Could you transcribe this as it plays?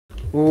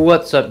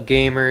What's up,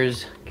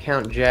 gamers?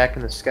 Count Jack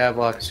and the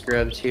Skyblock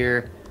Scrubs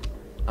here.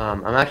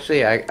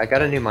 I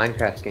got a new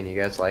Minecraft skin.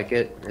 You guys like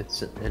it?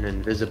 It's an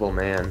invisible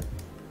man.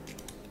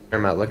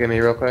 Look at me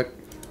real quick.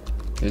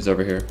 He's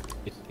over here.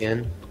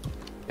 Skin.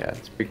 Yeah,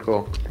 it's pretty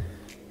cool.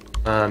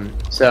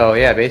 So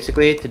yeah,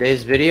 basically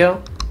today's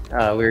video,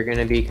 we're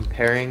gonna be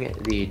comparing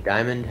the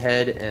Diamond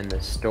Head and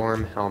the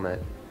Storm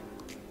Helmet,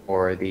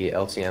 or the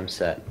LCM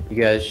set. You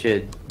guys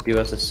should do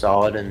us a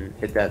solid and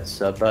hit that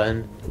sub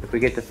button. If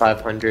we get to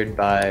 500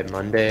 by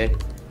Monday,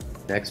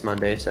 next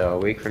Monday, so a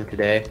week from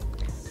today,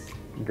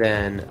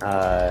 then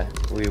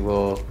we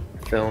will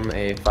film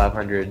a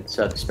 500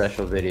 sub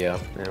special video,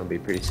 and it'll be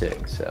pretty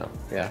sick. So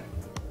yeah.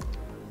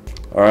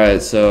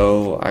 Alright,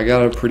 so I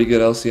got a pretty good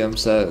LCM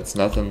set. It's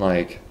nothing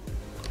like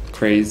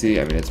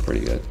crazy. I mean, it's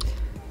pretty good.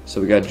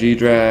 So we got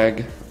G-Drag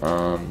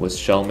with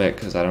Shellmit,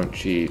 because I don't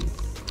cheat.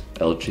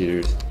 L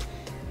cheaters.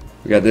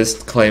 We got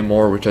this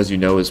Claymore, which, as you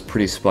know, is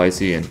pretty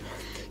spicy, and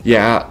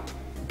yeah,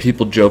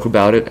 people joke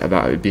about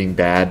it being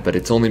bad, but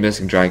it's only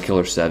missing Giant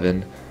Killer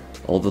 7.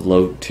 All the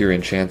low tier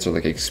enchants are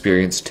like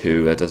Experience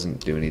 2. That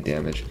doesn't do any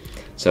damage.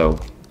 So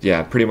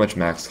yeah, pretty much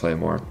max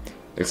Claymore,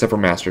 except for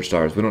Master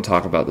Stars. We don't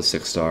talk about the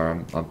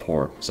 6-star. I'm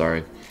poor.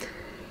 Sorry.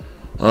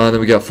 Then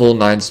we got full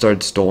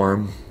 9-starred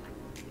Storm.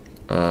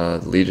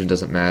 Legion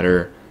doesn't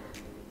matter.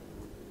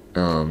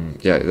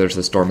 Yeah, there's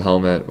the Storm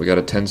Helmet. We got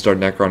a 10-star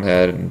Necron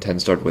Head and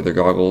 10-star Wither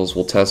Goggles.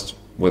 We'll test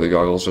Wither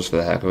Goggles just for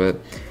the heck of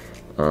it.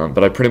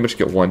 But I pretty much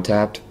get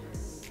one-tapped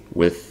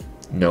with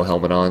no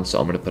helmet on, so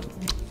I'm gonna put.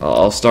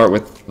 I'll start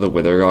with the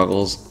Wither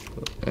Goggles,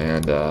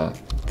 and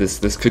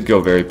this could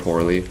go very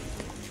poorly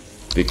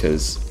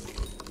because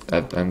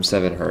I'm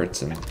 7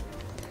 hertz, and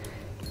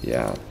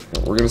yeah,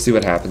 we're gonna see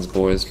what happens,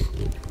 boys.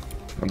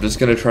 I'm just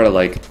gonna try to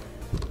like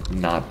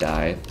not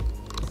die.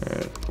 All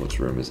right, which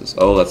room is this?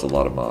 Oh, that's a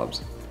lot of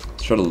mobs.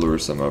 Let's try to lure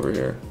some over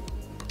here.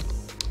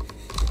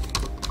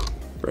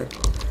 Frick.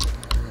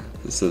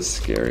 This is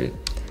scary.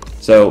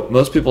 So,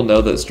 most people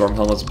know that Storm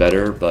Helmet's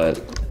better, but...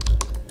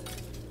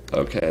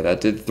 Okay,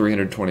 that did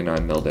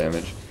 329 mil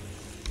damage.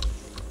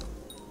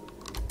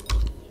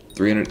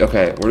 300...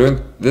 Okay, we're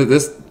doing...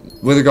 This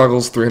Wither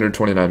Goggles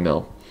 329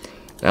 mil.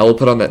 Now we'll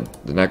put on the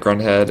Necron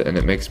Head, and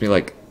it makes me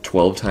like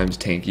 12 times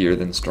tankier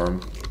than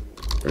Storm...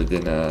 Or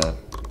than,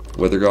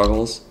 Wither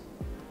Goggles.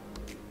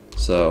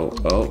 So,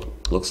 oh...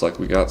 Looks like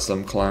we got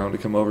some clown to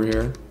come over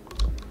here.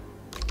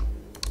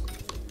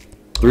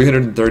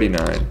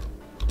 339.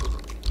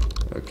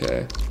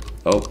 Okay.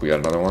 Oh, we got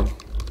another one.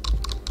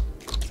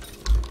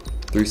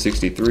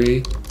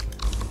 363.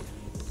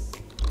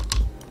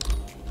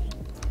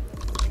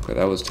 Okay,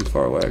 that was too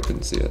far away. I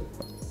couldn't see it.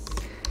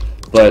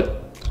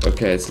 But,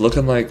 okay, it's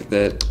looking like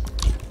that.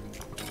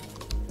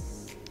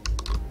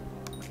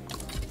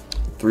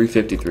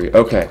 353.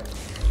 Okay.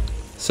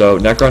 So,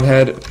 Necron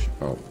Head.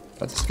 Oh,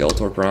 that's a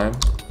Skeletor Prime.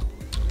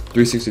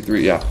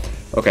 363, yeah.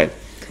 Okay.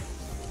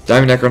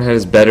 Diamond Necron Head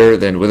is better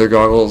than Wither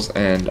Goggles,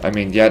 and I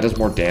mean, yeah, it does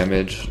more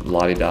damage,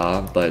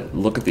 la-di-da, but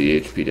look at the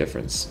HP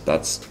difference.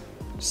 That's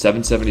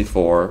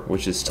 774,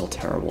 which is still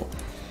terrible,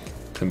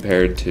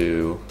 compared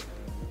to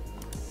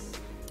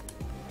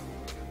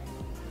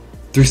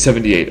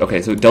 378.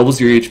 Okay, so it doubles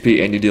your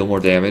HP and you deal more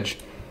damage.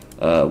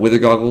 Wither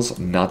Goggles,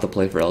 not the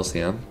play for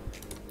LCM.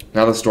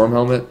 Now the Storm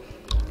Helmet,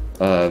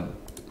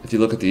 if you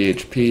look at the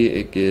HP,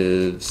 it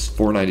gives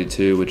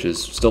 492, which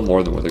is still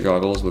more than Wither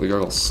Goggles. Wither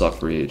Goggles suck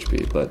for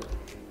HP, but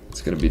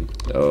it's gonna be...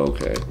 Oh,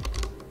 okay.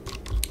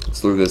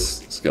 Let's lure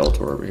this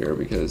Skeletor over here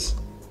because...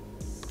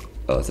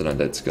 Oh, it's an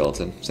undead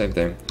skeleton. Same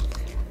thing.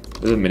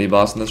 There's a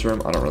mini-boss in this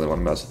room. I don't really want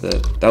to mess with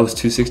it. That was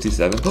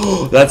 267.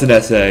 Oh, that's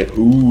an SA!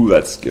 Ooh,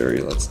 that's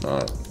scary. Let's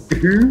not.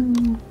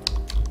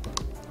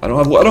 I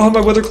don't have my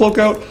Wither Cloak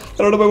out! I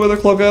don't have my Wither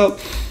Cloak out!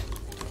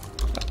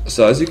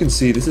 So, as you can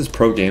see, this is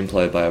pro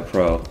gameplay by a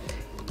pro.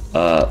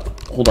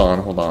 Hold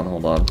on.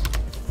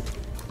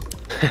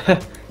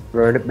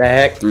 Run it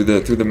back. Through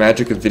the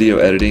magic of video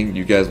editing,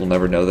 you guys will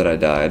never know that I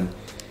died.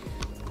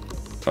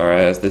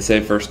 Alright, as they say,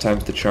 first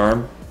time's the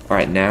charm.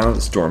 Alright, now the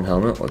Storm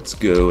Helmet. Let's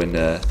go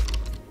and,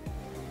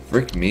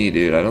 frick me,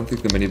 dude. I don't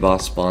think the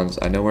mini-boss spawns.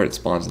 I know where it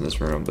spawns in this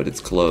room, but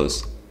it's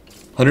close.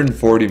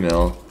 140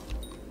 mil.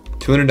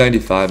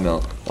 295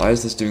 mil. Why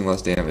is this doing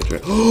less damage?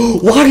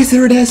 Why is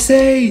there an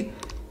SA?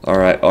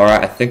 Alright,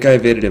 I think I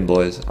evaded him,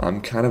 boys.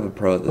 I'm kind of a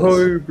pro at this.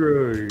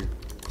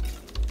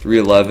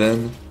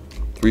 311,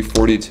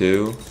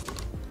 342,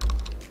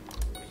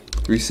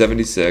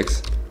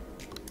 376.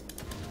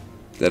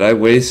 Did I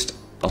waste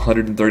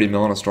 130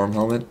 mil on a Storm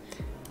Helmet?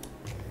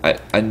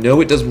 I know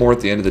it does more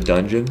at the end of the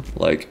dungeon,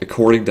 like,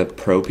 according to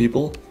pro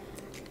people.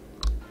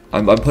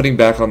 I'm putting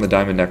back on the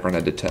Diamond Necron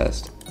Head to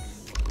test.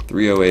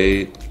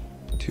 308,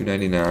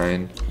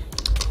 299.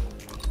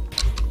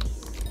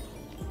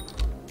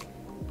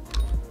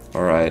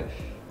 Alright,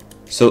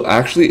 so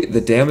actually the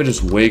damage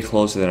is way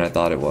closer than I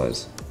thought it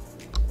was.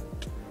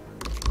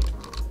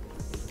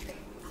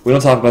 We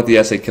don't talk about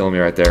the SA killing me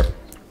right there.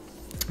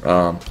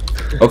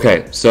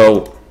 Okay,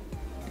 so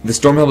the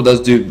Storm Helmet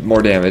does do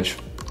more damage.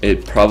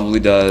 It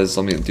probably does,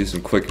 let me do some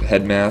quick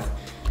head math.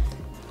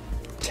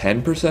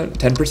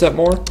 10%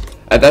 more.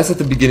 That's at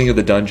the beginning of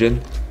the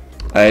dungeon.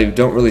 I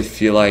don't really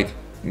feel like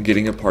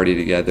getting a party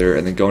together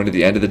and then going to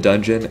the end of the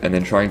dungeon and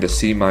then trying to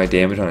see my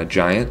damage on a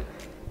giant.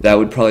 That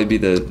would probably be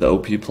the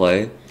OP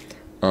play,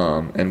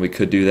 and we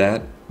could do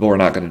that, but we're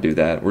not going to do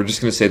that. We're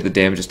just going to say the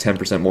damage is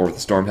 10% more with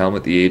the Storm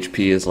Helmet. The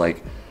HP is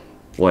like,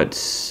 what,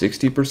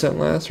 60%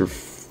 less? Or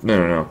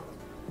no.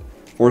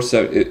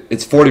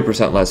 It's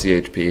 40% less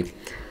the HP.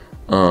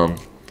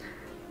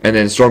 And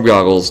then Storm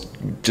Goggles,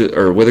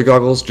 or Wither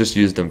Goggles, just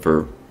use them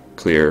for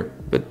clear,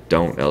 but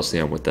don't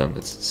LCM with them.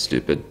 It's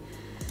stupid.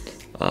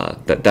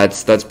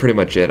 That's pretty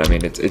much it. I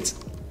mean,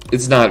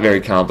 it's not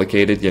very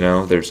complicated, you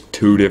know. There's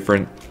 2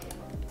 different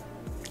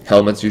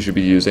helmets you should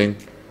be using.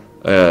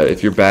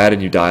 If you're bad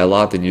and you die a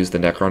lot, then use the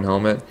Necron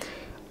helmet.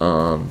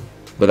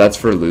 But that's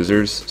for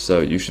losers, so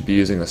you should be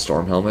using the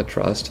Storm helmet,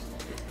 trust.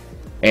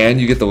 And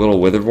you get the little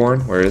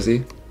Witherborn. Where is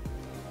he?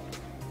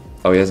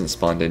 Oh, he hasn't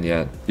spawned in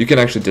yet. You can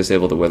actually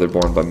disable the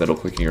Witherborn by middle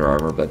clicking your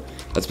armor, but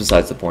that's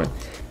besides the point.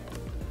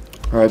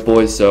 Alright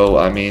boys, so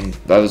I mean,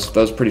 that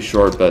was pretty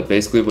short, but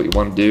basically what you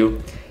want to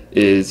do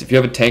is, if you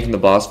have a tank in the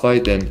boss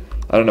fight, then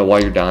I don't know why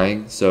you're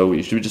dying, so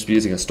you should just be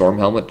using a Storm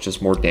helmet,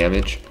 just more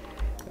damage.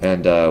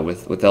 And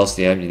with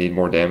LCM you need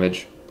more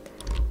damage.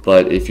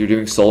 But if you're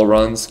doing solo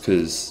runs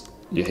because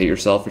you hate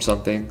yourself or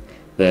something,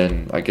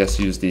 then I guess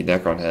use the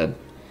Necron head.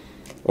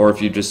 Or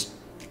if you just,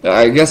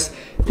 I guess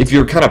if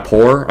you're kind of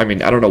poor, I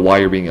mean, I don't know why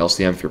you're being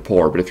LCM if you're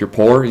poor, but if you're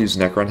poor, use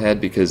Necron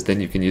head, because then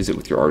you can use it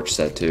with your arch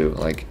set too.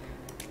 Like,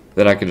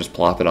 then I can just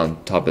plop it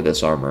on top of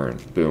this armor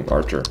and boom,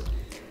 archer.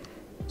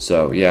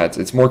 So yeah,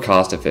 it's more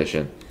cost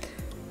efficient.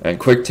 And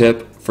quick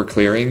tip for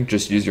clearing,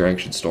 just use your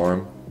Ancient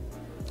Storm.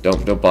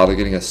 Don't bother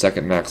getting a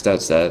second maxed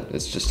out set.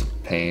 It's just a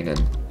pain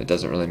and it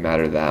doesn't really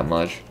matter that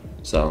much.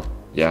 So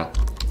yeah,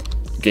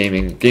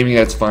 gaming at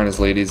its finest,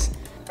 ladies.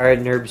 Alright,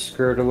 Nerb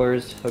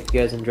Skirtlers, hope you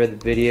guys enjoyed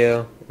the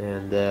video,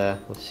 and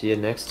we'll see you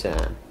next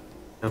time.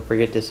 Don't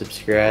forget to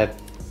subscribe.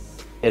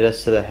 Hit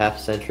us to the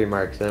half-century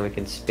mark so then we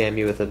can spam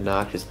you with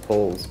obnoxious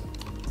polls.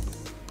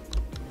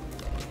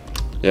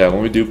 Yeah,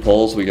 when we do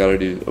polls, we gotta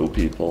do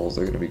OP polls.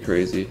 They're gonna be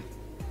crazy.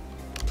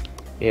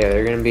 Yeah,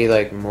 they're gonna be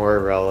like more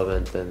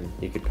relevant than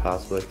you could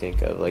possibly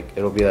think of. Like,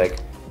 it'll be like,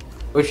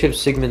 which of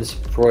Sigmund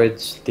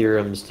Freud's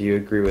theorems do you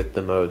agree with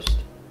the most?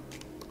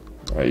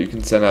 Alright, you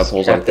can send out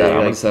polls like that.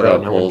 I'm gonna send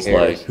out polls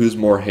like, who's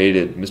more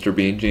hated, Mr.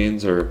 Bean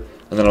Jeans, or,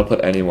 and then I'll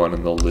put anyone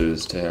and they'll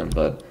lose to him,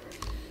 but...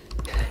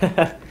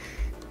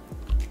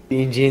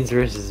 Bean Jeans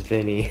versus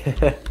Vinny.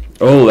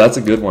 Oh, that's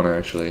a good one,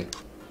 actually.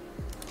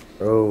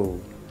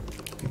 Oh.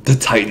 The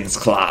Titans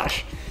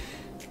clash.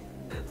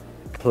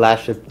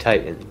 Clash of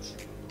Titans.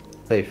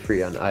 Play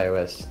free on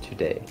iOS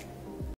today.